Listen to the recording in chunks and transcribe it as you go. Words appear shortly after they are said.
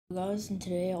Guys, and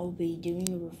today I'll be doing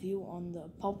a review on the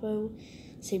Popo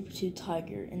saber-tooth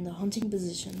tiger in the hunting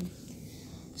position.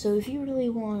 So if you really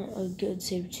want a good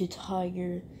saber-tooth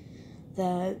tiger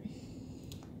that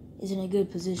is in a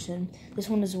good position, this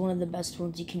one is one of the best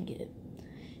ones you can get.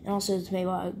 And also it's made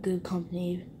by a good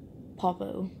company,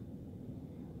 Popo.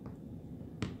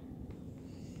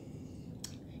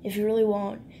 If you really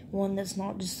want one that's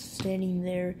not just standing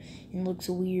there and looks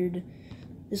weird,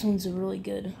 this one's really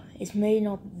good. It may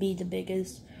not be the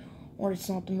biggest, or it's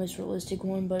not the most realistic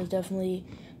one, but it's definitely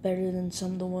better than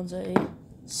some of the ones I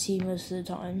see most of the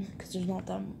time, because there's not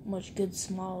that much good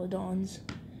smilodons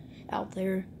out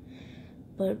there.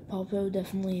 But Popo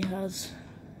definitely has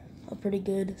a pretty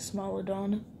good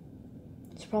smilodon.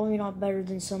 It's probably not better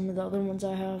than some of the other ones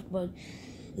I have, but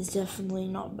it's definitely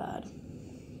not bad.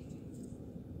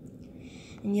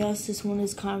 And yes, this one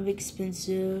is kind of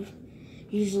expensive.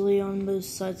 Usually on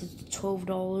most sites it's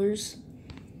 $12,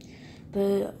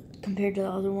 but compared to the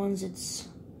other ones, it's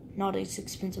not as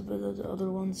expensive as the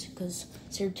other ones because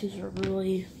saber-tooths are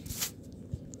really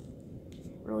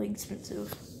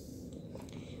expensive.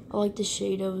 I like the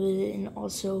shade of it, and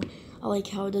also I like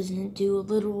how it doesn't do a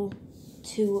little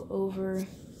too over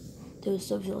those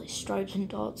stuff like stripes and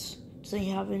dots. Doesn't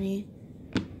have any.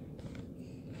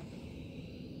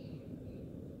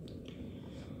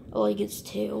 I like its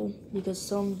tail because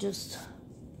some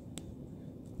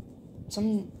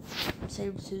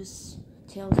saber-tooths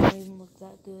tails don't even look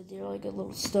that good. They're like a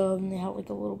little stub and they have like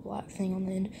a little black thing on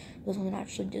the end. This one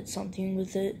actually did something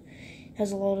with it. It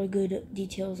has a lot of good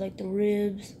details like the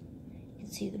ribs. You can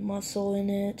see the muscle in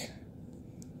it.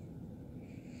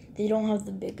 They don't have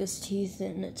the biggest teeth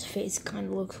and its face kind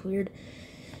of looks weird.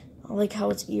 I like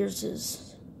how its ears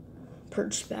is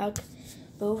perched back.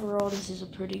 But overall, this is a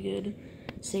pretty good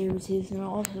saber-tooth, and I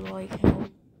also like how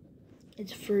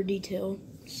its fur detail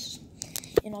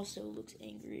and also looks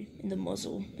angry in the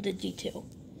muzzle with the detail.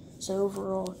 So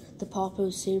overall, the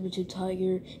Popo saber-tooth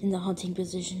tiger in the hunting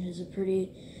position is a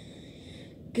pretty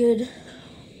good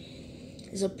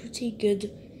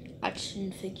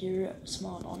action figure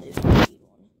smilodon if you need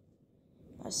one.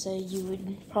 I say you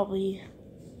would probably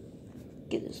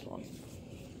get this one.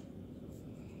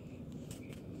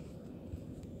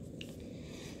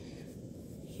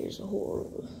 Here's a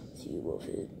whole view of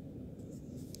it.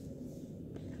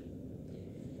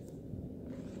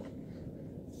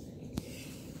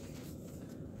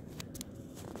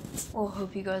 Well,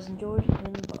 hope you guys enjoyed,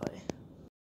 and bye.